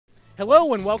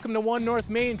Hello and welcome to One North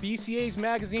Maine, BCA's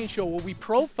magazine show where we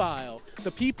profile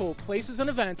the people, places, and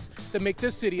events that make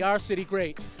this city, our city,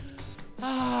 great.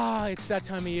 It's that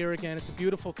time of year again. It's a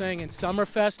beautiful thing, and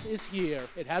Summerfest is here.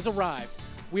 It has arrived.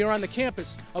 We are on the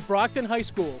campus of Brockton High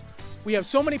School. We have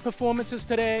so many performances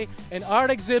today, an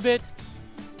art exhibit,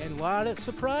 and a lot of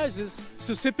surprises.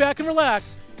 So sit back and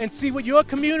relax and see what your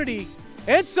community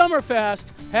and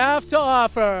Summerfest have to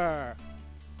offer.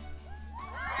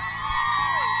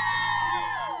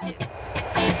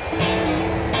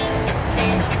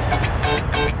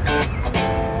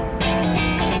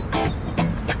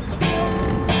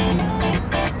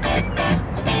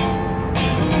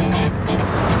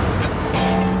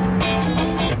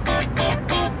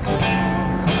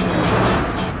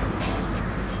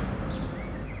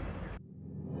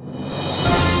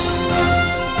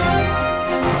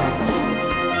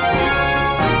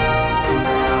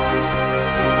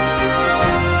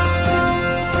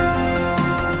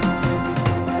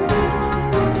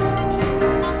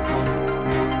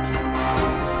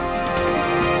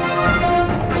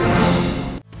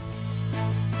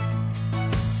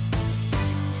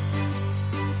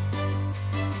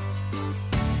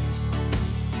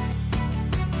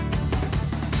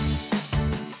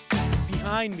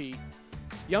 Behind me,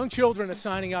 young children are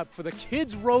signing up for the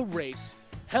Kids Road Race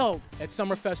held at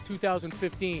Summerfest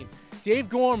 2015. Dave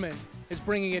Gorman is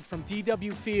bringing it from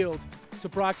DW Field to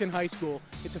Brockton High School.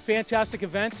 It's a fantastic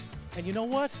event, and you know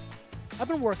what? I've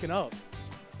been working out,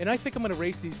 and I think I'm going to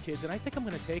race these kids, and I think I'm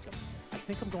going to take them. I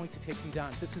think I'm going to take them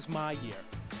down. This is my year.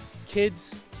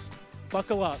 Kids,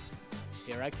 buckle up.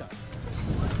 Here I come.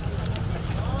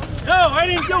 No, I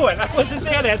didn't do it. I wasn't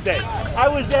there that day. I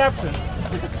was absent.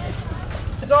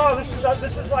 So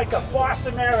this is like a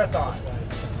Boston Marathon.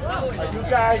 Are you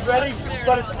guys ready?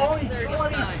 But it's only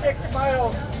 26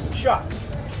 miles shot.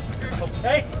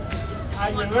 Okay?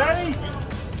 Are you ready?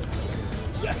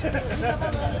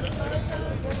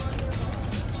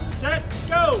 Set,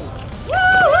 go! Woo!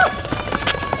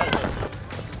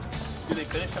 Do they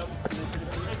finish up?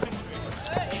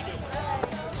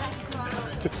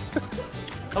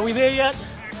 Are we there yet?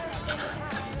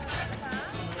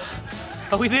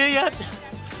 Are we there yet?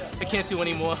 I can't do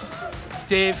any more.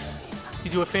 Dave, you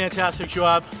do a fantastic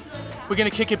job. We're gonna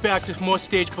kick it back to more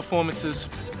stage performances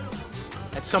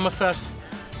at Summerfest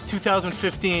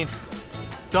 2015.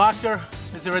 Doctor,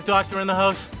 is there a doctor in the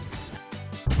house?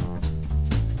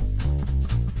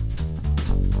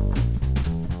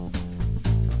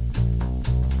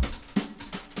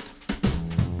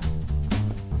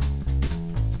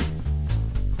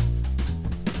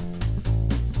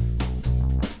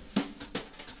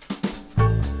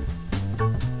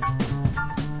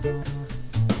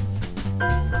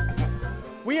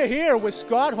 We are here with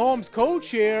Scott Holmes,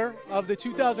 co-chair of the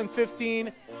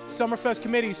 2015 Summerfest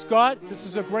Committee. Scott, this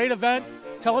is a great event.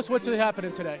 Tell us what's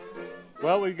happening today.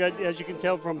 Well, we've got, as you can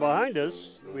tell from behind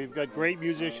us, we've got great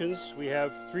musicians. We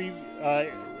have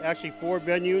actually four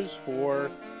venues for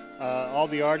all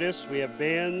the artists. We have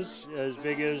bands as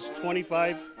big as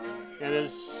 25 and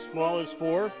as small as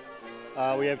 4.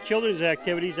 We have children's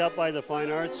activities out by the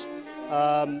Fine Arts.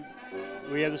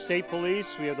 We have the state police,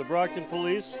 we have the Brockton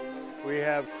police. We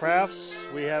have crafts,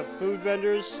 we have food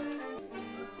vendors.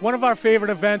 One of our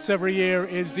favorite events every year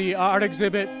is the art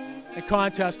exhibit and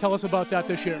contest. Tell us about that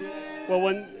this year. Well,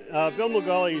 when Bill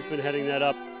Mugali has been heading that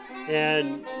up,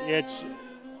 and it's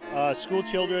school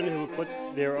children who put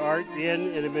their art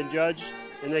in and have been judged,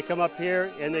 and they come up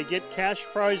here and they get cash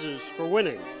prizes for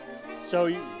winning. So,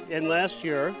 and last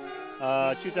year,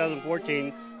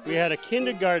 2014, we had a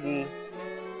kindergartner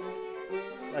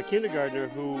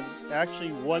who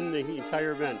actually won the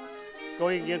entire event,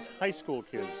 going against high school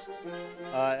kids.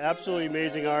 Absolutely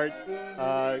amazing art.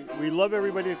 We love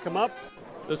everybody to come up.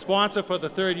 The sponsor for the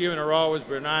third year in a row is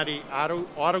Bernardi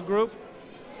Auto Group,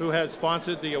 who has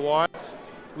sponsored the awards.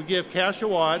 We give cash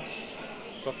awards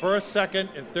for first, second,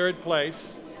 and third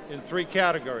place in 3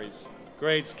 categories: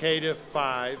 grades K to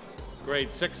 5,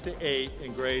 grades 6 to 8,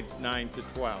 and grades 9 to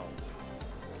 12.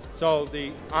 So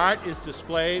the art is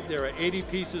displayed. There are 80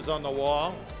 pieces on the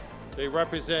wall. They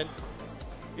represent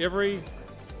every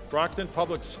Brockton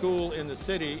public school in the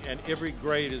city, and every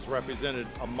grade is represented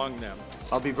among them.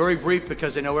 I'll be very brief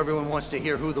because I know everyone wants to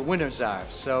hear who the winners are.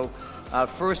 So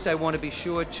first I want to be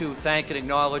sure to thank and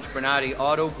acknowledge Bernardi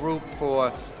Auto Group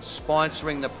for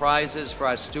sponsoring the prizes for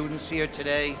our students here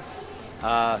today.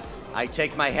 I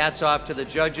take my hats off to the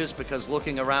judges because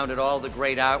looking around at all the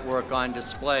great artwork on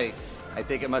display, I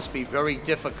think it must be very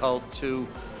difficult to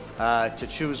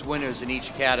choose winners in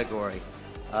each category.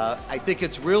 I think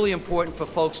it's really important for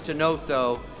folks to note,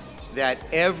 though, that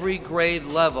every grade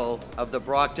level of the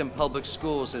Brockton Public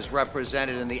Schools is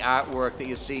represented in the artwork that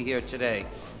you see here today.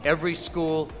 Every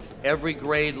school, every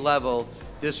grade level,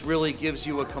 this really gives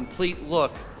you a complete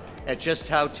look at just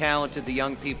how talented the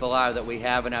young people are that we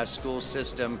have in our school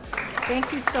system.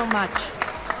 Thank you so much.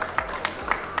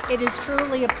 It is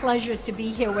truly a pleasure to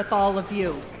be here with all of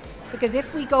you, because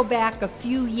if we go back a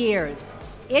few years,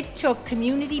 it took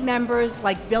community members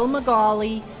like Bill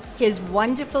McGauley, his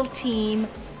wonderful team,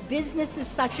 businesses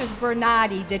such as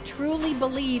Bernardi that truly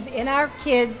believe in our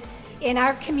kids, in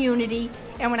our community.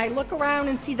 And when I look around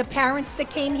and see the parents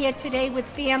that came here today with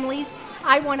families,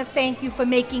 I want to thank you for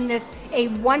making this a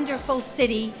wonderful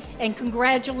city, and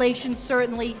congratulations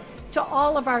certainly to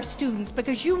all of our students,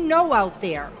 because you know out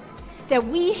there that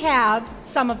we have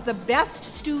some of the best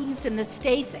students in the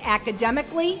states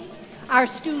academically. Our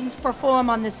students perform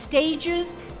on the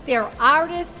stages, they're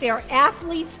artists, they're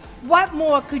athletes. What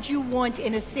more could you want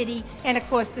in a city, and of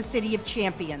course the city of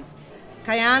champions?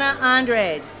 Kayana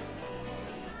Andrade.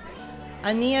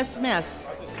 Ania Smith.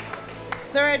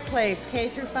 Third place, K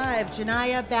through 5,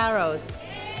 Janaya Barros.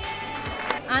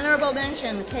 Honorable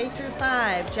mention, K through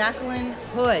 5, Jacqueline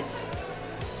Hood.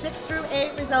 6 through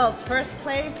 8 results. First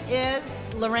place is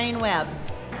Lorraine Webb.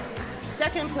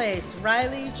 Second place,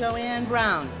 Riley Joanne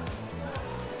Brown.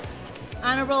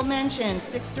 Honorable mention,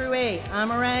 6 through 8,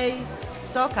 Amare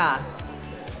Soka.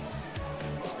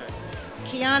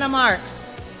 Kiana Marks.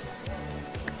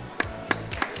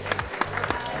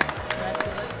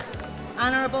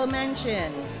 Honorable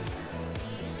mention,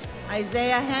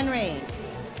 Isaiah Henry.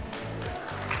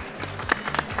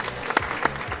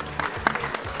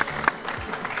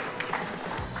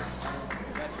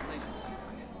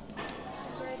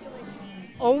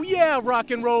 Oh yeah,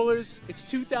 rock and rollers. It's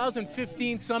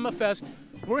 2015 Summerfest.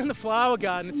 We're in the flower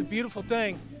garden. It's a beautiful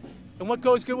thing. And what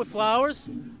goes good with flowers?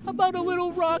 How about a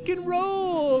little rock and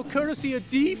roll, courtesy of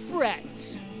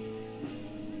D-Fret.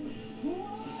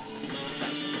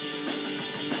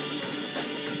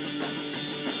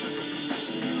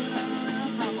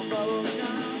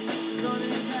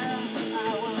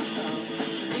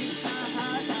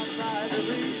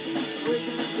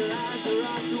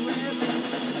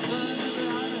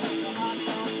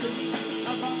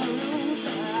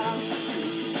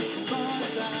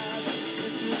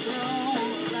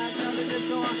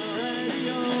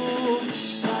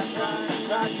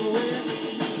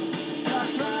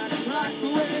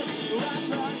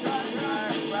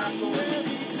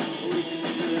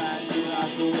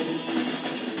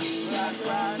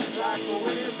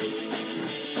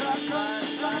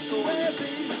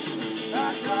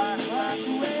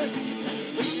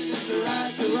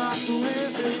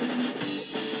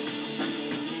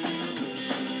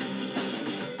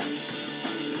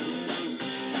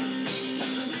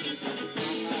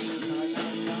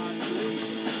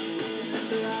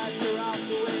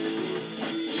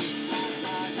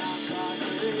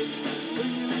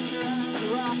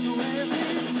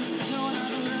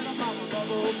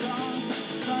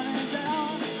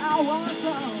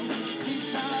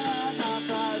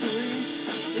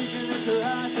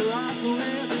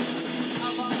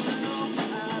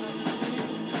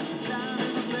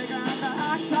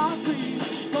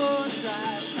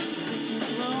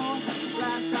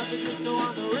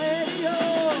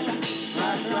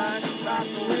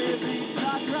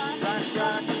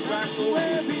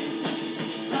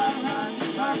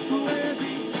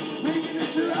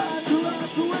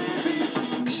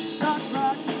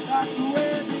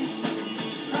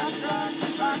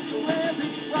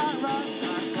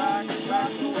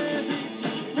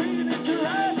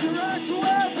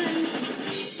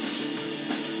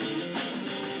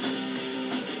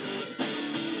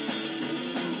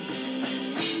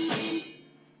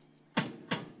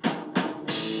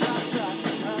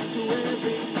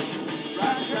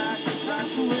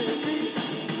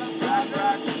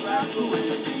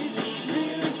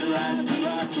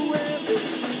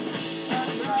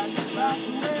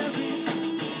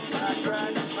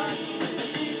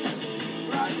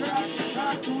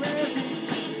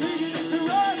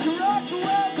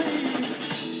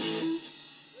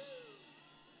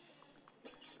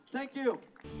 Thank you.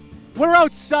 We're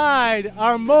outside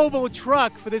our mobile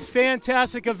truck for this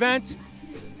fantastic event,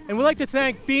 and we'd like to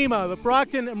thank BEMA, the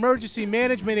Brockton Emergency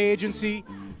Management Agency,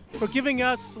 for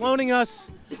loaning us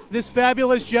this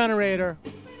fabulous generator.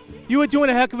 You are doing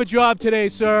a heck of a job today,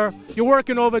 sir. You're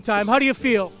working overtime. How do you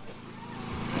feel?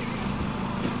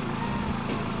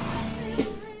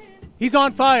 He's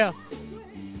on fire.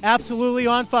 Absolutely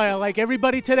on fire. Like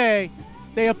everybody today,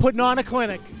 they are putting on a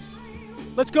clinic.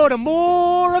 Let's go to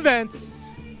more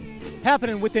events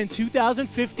happening within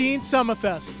 2015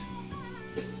 Summerfest.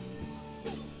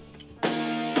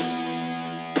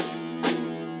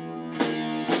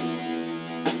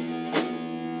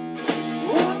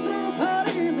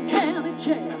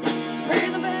 jail.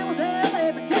 Praise the band was there,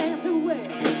 they began to wail.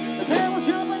 The band was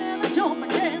jumping and the joint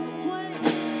began to swing.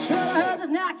 Should have heard this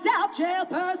knocked out jail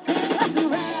person. Let's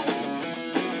ride.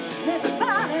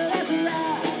 Everybody, let's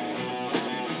ride.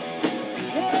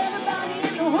 Everybody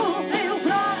in the wholesale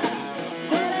block.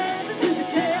 Get into the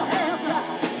jailhouse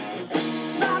ride.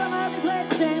 Spider Murphy played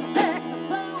the jam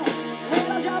saxophone.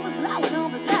 Little Joe was blowing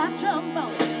on the slide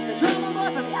trombone. The drummer boy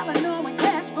from Illinois and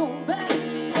Cash Boom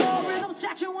Bang. Whole rhythm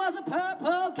section was a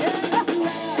purple gang. Let's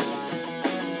ride.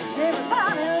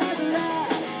 Everybody, let's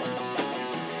ride.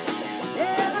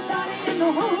 Everybody in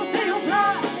the wholesale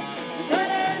block. Get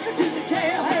into the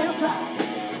jailhouse ride.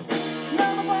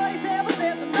 Number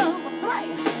 47 the number 3.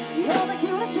 You're the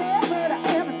cutest shepherd I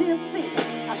ever did see.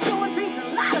 I sure it beats a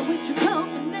lot with your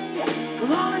company.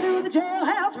 Come on and do the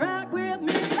jailhouse ride with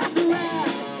me. Let's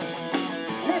ride.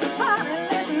 Everybody,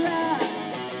 let's ride.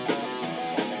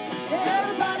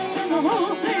 Everybody in the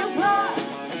wholesale block.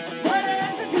 Get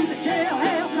into the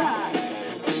jailhouse ride.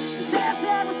 The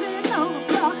sad was sitting on the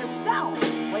block of salt.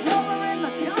 Way over in the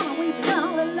corner, we be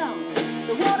all alone.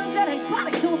 The warden said, hey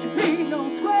buddy, don't you be no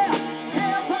square.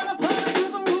 Hell for the party,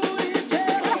 use a rule in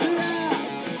jail. Let's ride.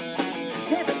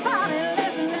 Everybody,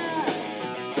 let's ride.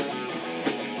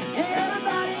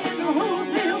 Everybody in the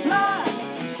wholesale block.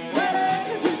 Get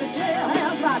into the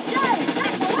jailhouse ride. James,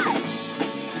 take it away.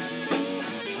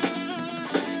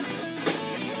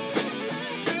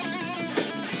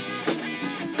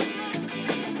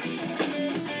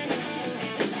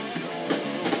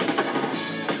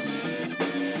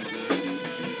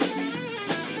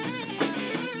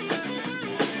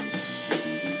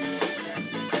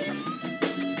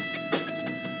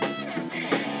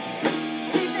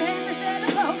 She's the hand that said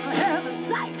the post for heaven's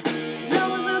sake. No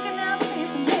one's looking out for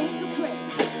chance to make a break.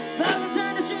 But I'll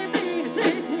turn to shift in to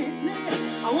sit next near.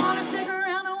 I want to stick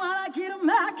around while I get on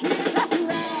my kid. Let's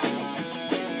ride.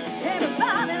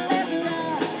 Everybody, let's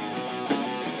ride.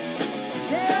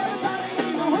 Everybody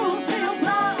in the wholesale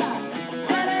block.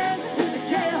 Get into the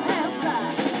jailhouse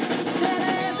ride. Get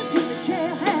into the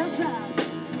jailhouse ride.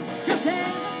 Just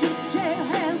dance into the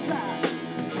jailhouse ride.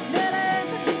 Get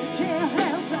into the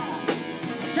jailhouse ride.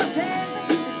 Just dance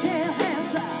into the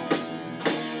jailhouse ride.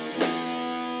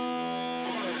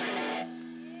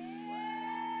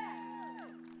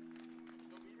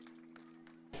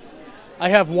 I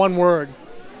have one word.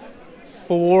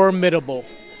 Formidable.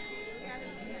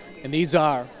 And these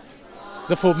are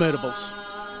the Formidables.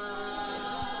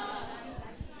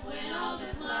 When all the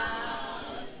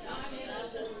clouds darken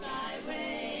up the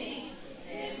skyway,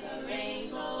 there's a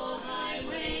rainbow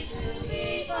highway to be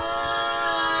found.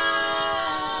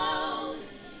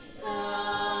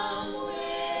 Somewhere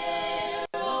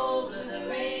over the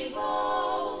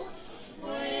rainbow,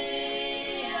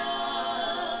 way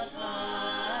up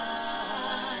high,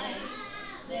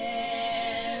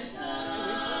 there's a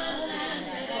land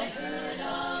that I've heard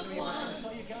of once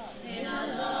in a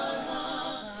lullaby.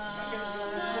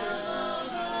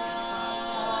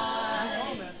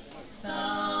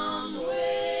 Somewhere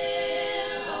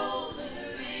over the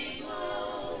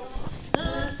rainbow, the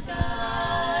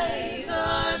skies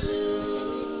are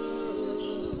blue,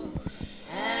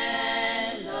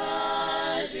 and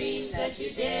the dreams that you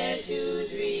dare to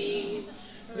dream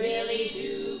really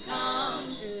do come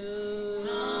true.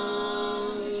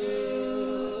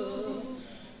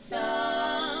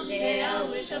 Someday I'll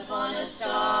wish upon a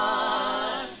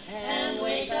star and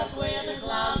wake up where the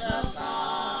clouds are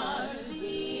far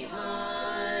behind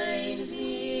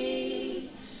me,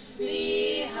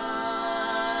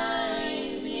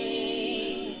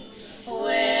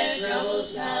 where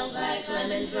troubles melt like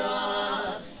lemon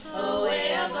drops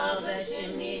away above the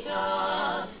chimney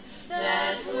tops.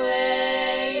 That's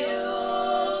where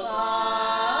you'll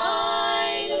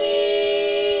find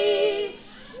me.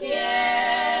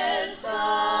 Yes, somewhere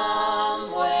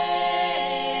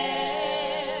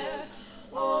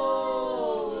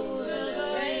over the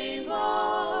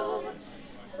rainbow.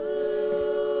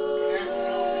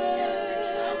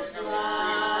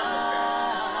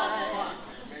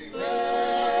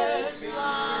 Birds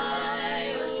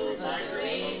fly over the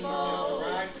rainbow.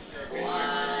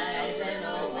 Why then,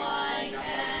 oh why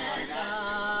can't I?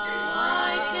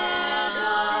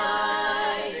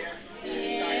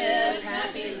 If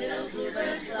happy little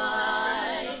bluebirds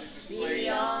fly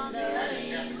beyond the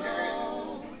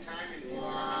rainbow,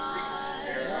 why,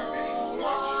 oh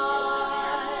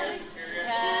why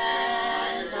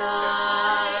can't I?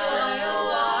 Oh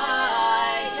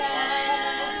why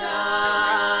can't I?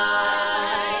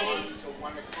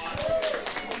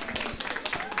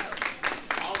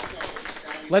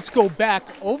 Let's go back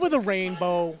over the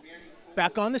rainbow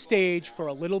back on the stage for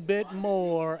a little bit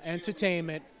more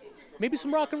entertainment. Maybe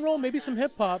some rock and roll, maybe some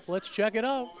hip hop. Let's check it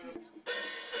out.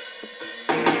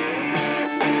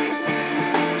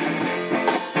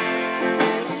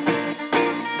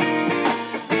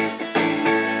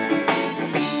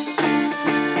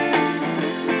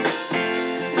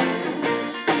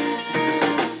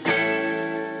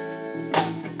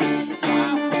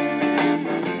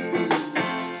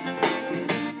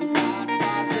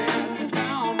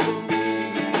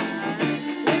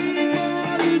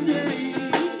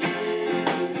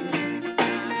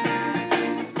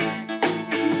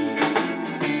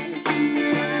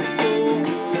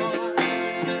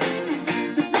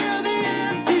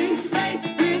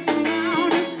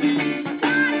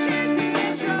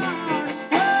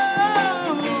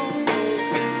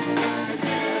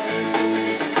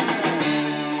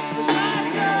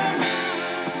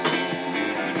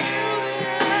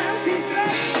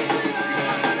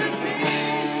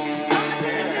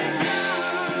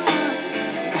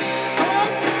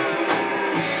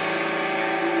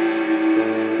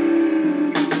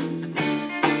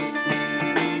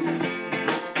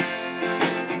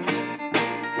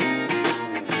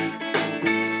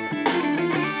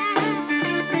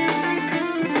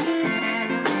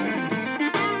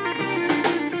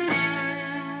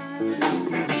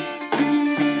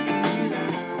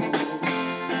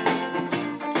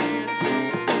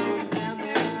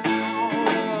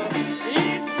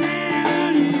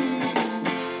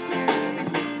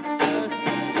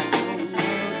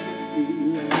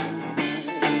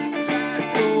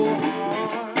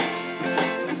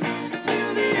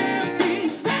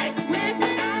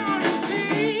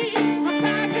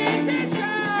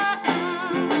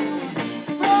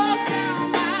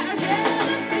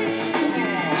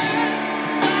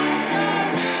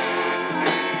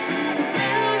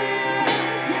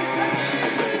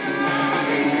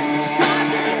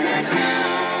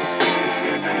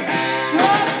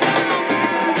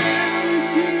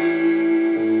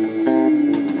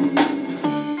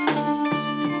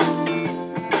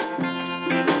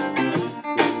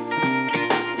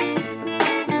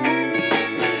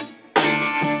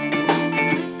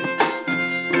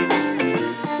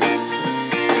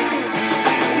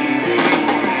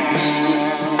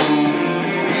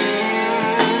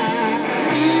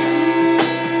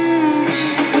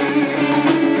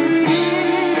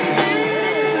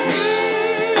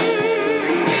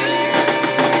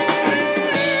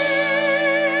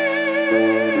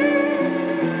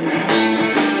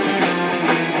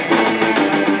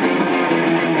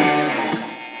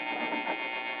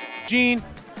 Gene,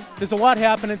 there's a lot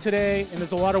happening today, and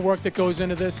there's a lot of work that goes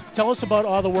into this. Tell us about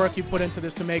all the work you put into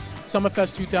this to make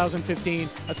Summerfest 2015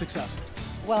 a success.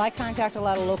 Well, I contact a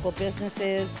lot of local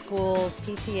businesses, schools,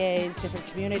 PTAs, different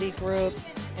community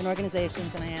groups and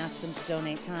organizations, and I ask them to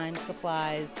donate time,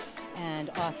 supplies, and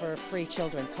offer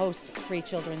host free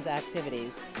children's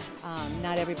activities.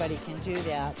 Not everybody can do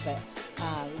that, but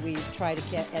we try to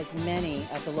get as many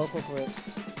of the local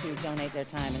groups to donate their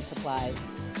time and supplies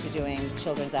to doing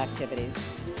children's activities.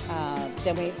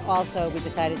 Then we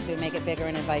decided to make it bigger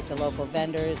and invite the local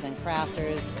vendors and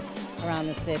crafters around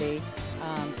the city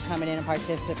to come in and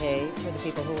participate for the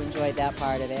people who enjoyed that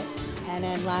part of it. And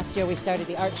then last year we started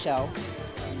the art show,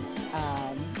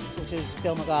 which is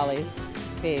Bill McGauley's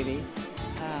baby.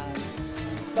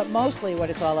 But mostly what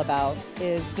it's all about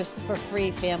is just for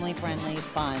free, family-friendly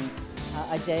fun.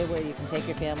 A day where you can take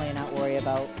your family and not worry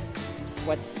about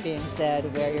what's being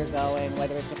said, where you're going,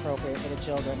 whether it's appropriate for the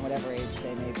children, whatever age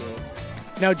they may be.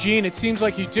 Now, Gene, it seems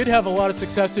like you did have a lot of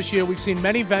success this year. We've seen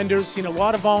many vendors, seen a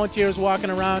lot of volunteers walking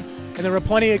around, and there were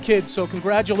plenty of kids, so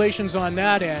congratulations on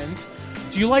that end.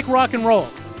 Do you like rock and roll?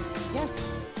 Yes.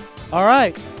 All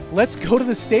right, let's go to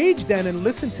the stage then and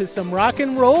listen to some rock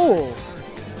and roll.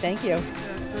 Thank you.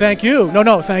 Thank you.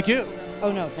 No, thank you.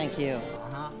 Oh, no, thank you.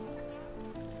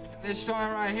 This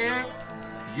joint right here.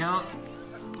 Yup.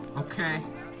 Okay.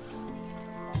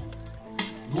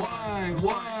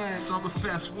 What?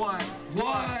 Summerfest, what?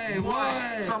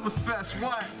 Summerfest,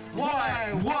 what?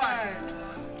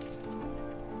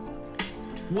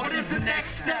 What is the next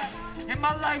step? In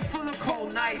my life full of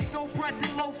cold nights, no breath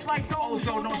and low flights,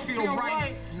 ozone don't feel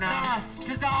right. Nah,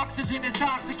 cause the oxygen is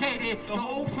intoxicated, the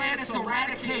whole planet's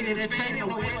eradicated, it's fading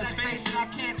away like space, and I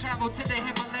can't travel to the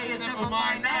Himalayas, never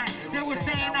mind that. They were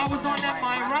saying I was on that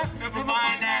mind rap, never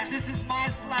mind that. This is my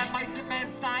slap, my cement,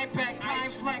 Steinbeck, time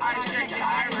flex, I check your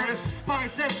iris.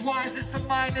 Biceps wise, it's the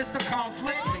mind, it's the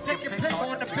conflict. Take your pick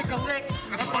on the pick a lick.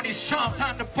 The money's chump,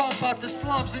 time to bump out the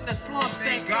slums in the slums.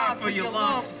 Thank God for your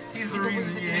lumps. He's the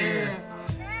reason you're here.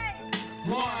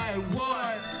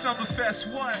 What?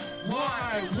 Summerfest what?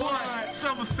 What?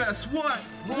 Summerfest what?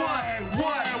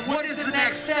 What is the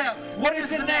next step? What is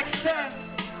the next step?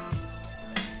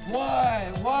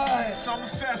 What?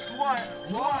 Summerfest what?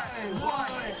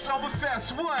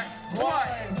 Summerfest what?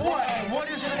 What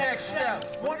is the next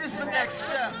step? What is the next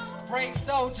step? Brave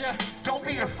soldier, don't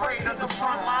be afraid of the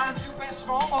front lines. You've been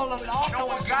strong all along,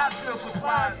 knowing God still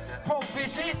supplies.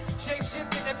 Provision,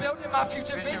 shape-shifting and building my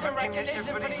future vision.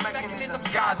 Recognition for these mechanisms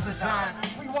God's design.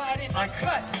 We wide and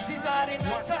uncut, designed and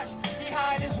untouched. He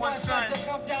hired his one son to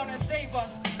come down and save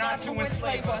us, not to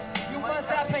enslave us. You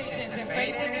must have patience and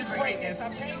faith in his greatness.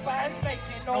 I'm changed by his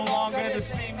making, no longer the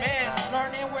same man.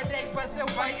 Learning where days, but still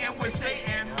fighting with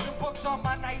Satan. The books on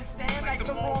my nightstand, like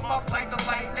to warm up like the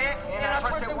lightning. And I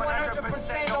trust it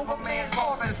 100% over man's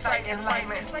false insight,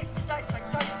 enlightenment. Slice the dice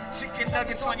like dice. Chicken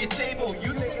nuggets on your table.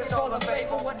 You think it's all a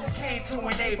fable? What's it came to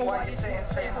enable? Why you saying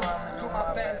stable? I'm gonna do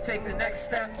my best, take the next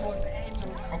step towards the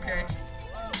angel. Okay.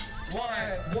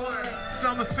 What?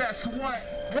 Summerfest what?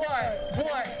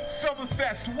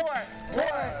 Summerfest what?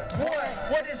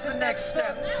 What is the next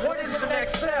step? What is the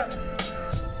next step?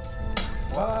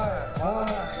 What?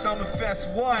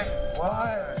 Summerfest what?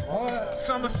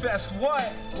 Summerfest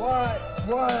what?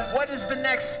 What is the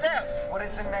next step? What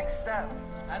is the next step?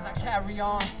 As I carry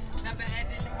on, never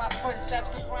ending in my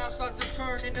footsteps, the ground starts to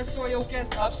turn and the soil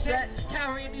gets upset.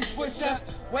 Carrying these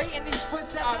footsteps, waiting these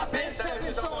footsteps, I've been stepping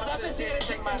stones, I'm just here to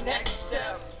take my next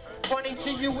step. Funny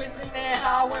to you, isn't it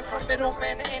how I went from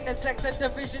middlemen to intersects of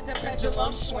divisions and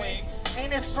pendulum swing?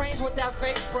 Ain't it strange what that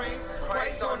faith brings?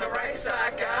 Christ on the right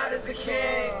side, God is the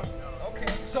king.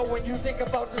 So when you think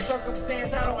about the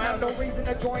circumstance, I don't have no reason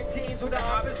to join teams with the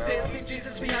opposites. Leave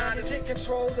Jesus behind us, in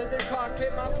control of the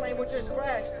cockpit. My plane would just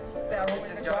crash. Fell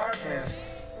into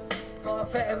darkness. Gone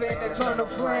forever in eternal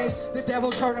flames. The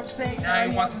devil heard him say, now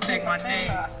he wants to take my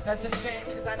name. That's a shame,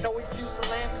 cause I know he's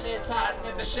pusillanimous, hiding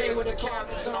in the shade with the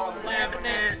cabinets and all the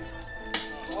laminate.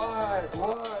 What?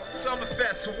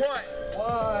 Summerfest what?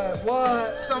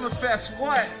 Summerfest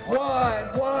what?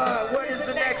 What is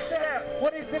the next step?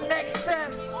 What is the next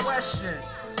step? Question.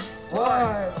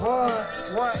 What?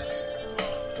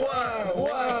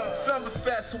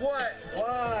 Summerfest what?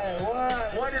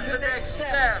 What is the next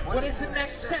step? What is the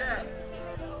next step?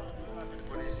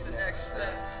 What is the next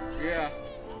step? Yeah.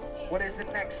 What is the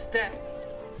next step?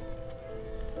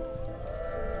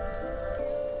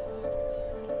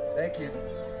 Thank you.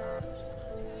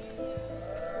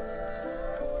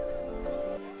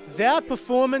 That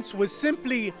performance was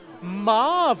simply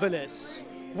marvelous.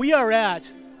 We are at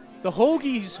the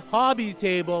Hoagie's Hobby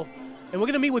Table, and we're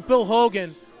going to meet with Bill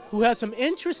Hogan, who has some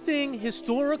interesting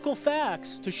historical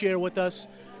facts to share with us,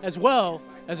 as well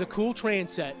as a cool train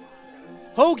set.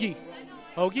 Hoagie.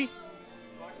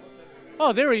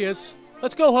 Oh, there he is.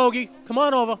 Let's go, Hoagie. Come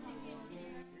on over.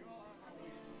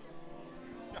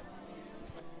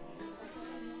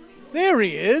 There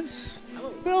he is.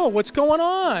 Hello. Bill, what's going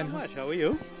on? Not much. How are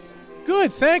you?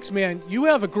 Good, thanks, man. You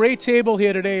have a great table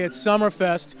here today at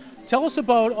Summerfest. Tell us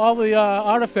about all the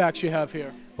artifacts you have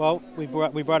here. Well, we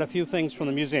brought a few things from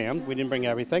the museum. We didn't bring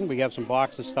everything. We have some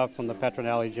boxes stuff from the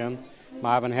Petronelli gym,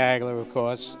 Marvin Hagler, of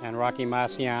course, and Rocky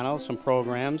Marciano, some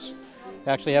programs.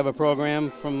 Actually have a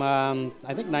program from, I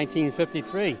think,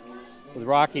 1953 with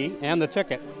Rocky and the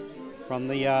ticket from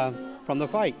the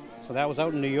fight. So that was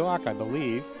out in New York, I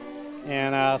believe.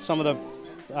 And some of the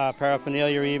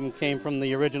paraphernalia even came from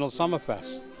the original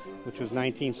Summerfest, which was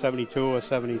 1972 or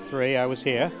 73. I was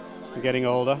here. I'm getting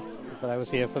older, but I was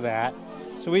here for that.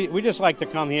 So we just like to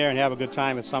come here and have a good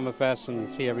time at Summerfest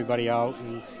and see everybody out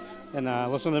and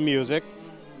listen to the music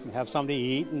and have something to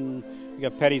eat. And we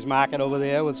got Petty's Market over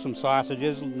there with some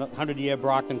sausages, 100-year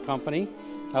Brockton Company.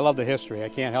 I love the history. I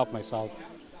can't help myself.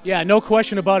 Yeah, no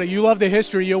question about it. You love the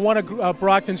history. You're one of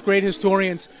Brockton's great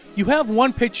historians. You have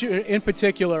one picture in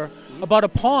particular about a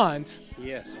pond.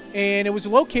 Yes. And it was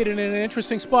located in an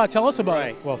interesting spot. Tell us about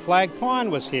it. Well, Flag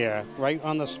Pond was here, right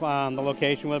on the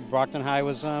location where Brockton High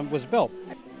was built.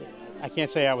 I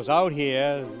can't say I was out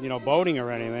here, boating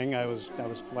or anything. I was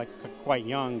like quite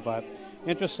young, but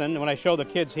interesting. When I show the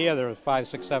kids here, they're 5,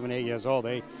 6, 7, 8 years old.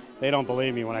 They don't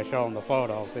believe me when I show them the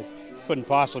photo. They couldn't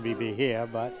possibly be here,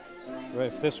 but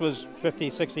if this was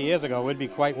 50, 60 years ago, we'd be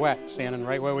quite wet, standing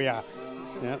right where we are.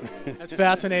 Yeah. That's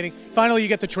fascinating. Finally, you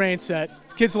get the train set.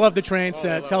 Kids love the train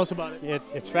set. Tell us about it.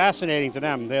 It's fascinating to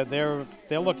them. They're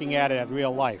looking at it at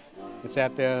real life. It's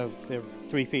at they're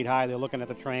 3 feet high. They're looking at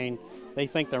the train. They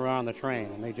think they're on the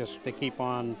train, and they keep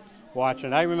on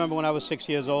watching. I remember when I was 6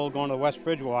 years old going to West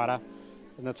Bridgewater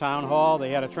in the town hall.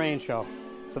 They had a train show.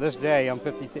 To this day, I'm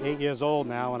 58 years old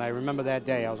now, and I remember that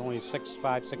day. I was only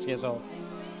 5, 6 years old.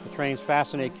 The trains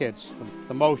fascinate kids.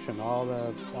 The motion, all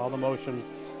the motion.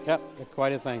 Yep, they're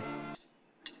quite a thing.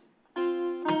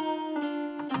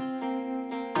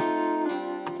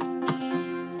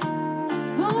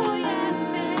 Oh yeah,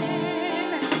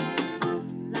 baby.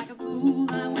 Like a fool,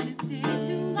 I went and stayed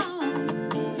too long.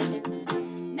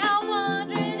 Now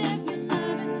wondering if your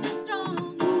love is too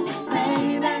strong. Oh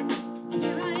baby,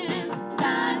 here I am,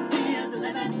 signs of the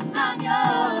living, I'm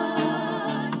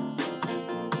yours.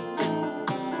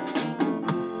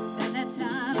 Then that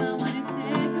time I went and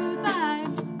said goodbye.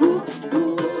 Ooh,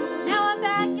 ooh. Now I'm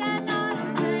back and not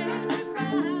afraid to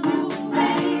cry. Oh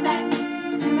baby,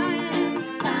 here I am,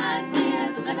 signs of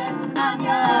the living, I'm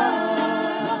yours.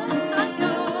 I'm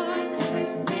yours.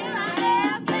 Here I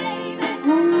am, baby.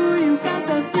 Ooh, you got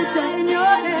the future in your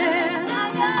hand.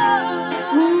 I'm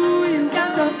yours. Ooh, you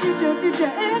got the future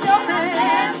in your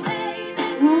hand.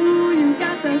 Ooh, you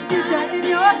got the future in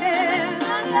your hand.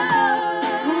 I'm yours.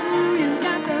 Ooh, you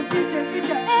got the future in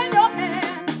your hand.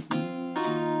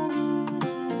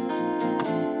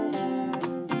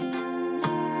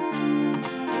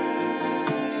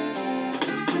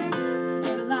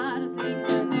 Said a lot of things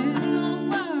in this whole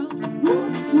world. Ooh,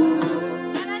 ooh.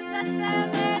 When I touch them,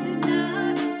 there's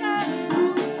another girl.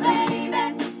 Ooh, baby,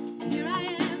 here I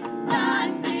am,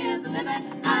 signs of the living,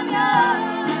 I'm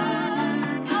yours.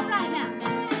 All right now.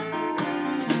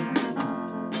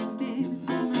 Baby,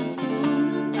 set my soul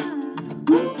on fire.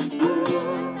 Ooh, ooh.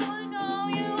 So I know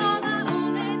you are my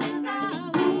only desire.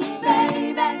 Ooh,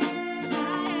 baby, here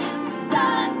I am,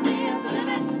 signs of the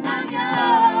living, I'm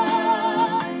yours.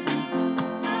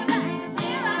 All right,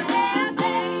 here I am,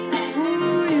 baby.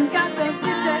 Ooh, you got the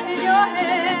future in your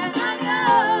hand. I'm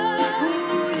yours.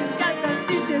 Ooh, you got the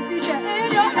future in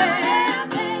your hand,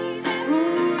 baby.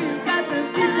 Ooh, you got the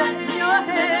future in your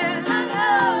hand. I'm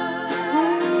yours.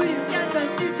 Ooh, you got the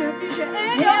future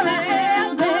in your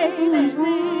hand, baby.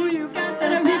 Ooh, you got the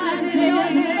future in your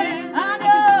hand. I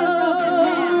know.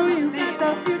 Ooh, you got the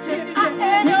future in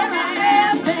your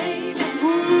hand, baby.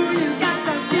 Ooh, you got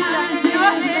the future in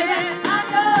your hand. I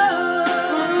know.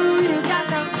 Ooh, you got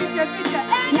the future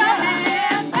in your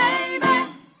hand, baby.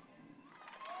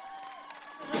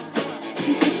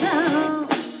 She took down,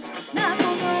 now I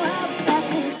don't know how it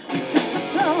happened. She took the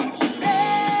floor, she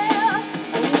said,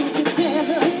 oh, won't you tell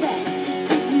her that? Just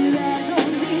keep your eyes on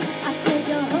me. I said,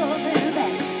 you're holding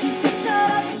back. She said, shut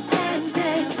up and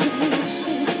dance with me.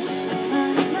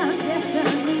 It's my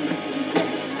destiny. She said,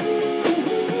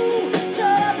 ooh,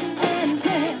 shut up and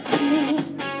dance with me.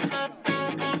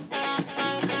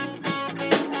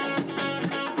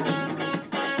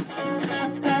 A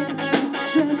bag of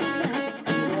dress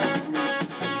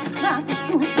not the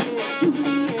school tear,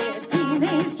 Juliet,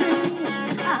 teenage dream.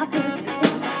 I felt it in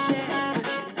my chest when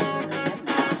she looked at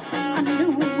me. I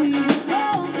knew we were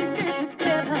born to get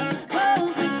together, born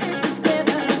to get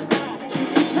together. She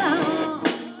took my arm,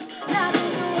 I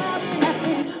don't know how it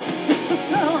happened. We took the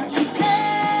floor and she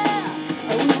said,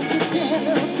 oh, won't you tell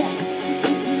her that? Just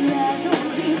keep your eyes on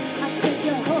me. I said,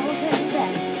 you're holding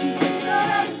back. She said, shut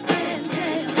up and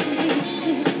dance with me.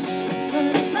 But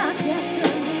it's my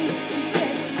destiny. She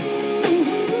said,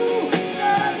 ooh,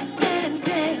 shut up and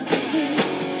dance with me.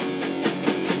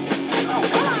 Oh,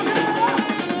 come on, girl.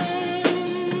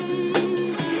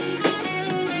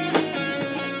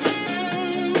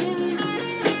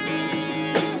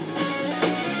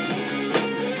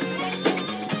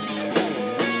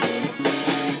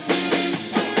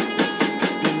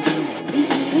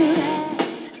 Deep in her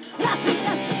eyes, I think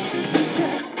I see the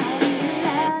picture. I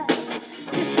realize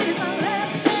this is my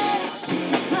last chance. She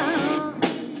took my arm,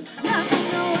 I don't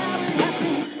know how it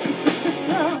happened. We took the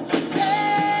floor, she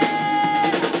said,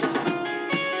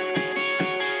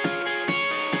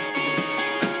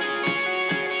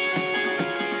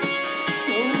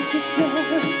 won't you tell her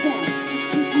that? Just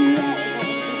keep your eyes on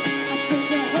me. I said,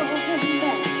 you're holding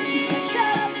back. She said,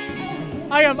 shut up.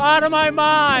 I am out of my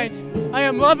mind. I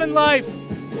am loving life.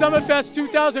 Summerfest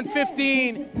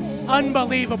 2015.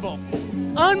 Unbelievable.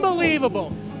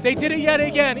 Unbelievable. They did it yet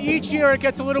again. Each year it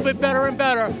gets a little bit better and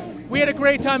better. We had a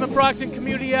great time at Brockton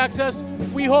Community Access.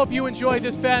 We hope you enjoyed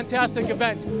this fantastic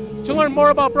event. To learn more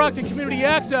about Brockton Community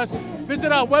Access,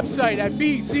 visit our website at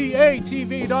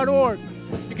bcatv.org.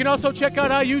 You can also check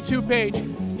out our YouTube page,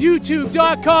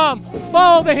 youtube.com,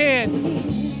 follow the hand,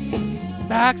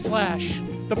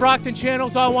 / The Brockton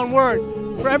channel's all one word.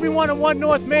 For everyone in 1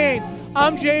 North Main,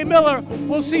 I'm Jay Miller.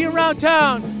 We'll see you around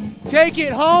town. Take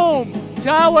it home,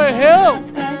 Tower Hill.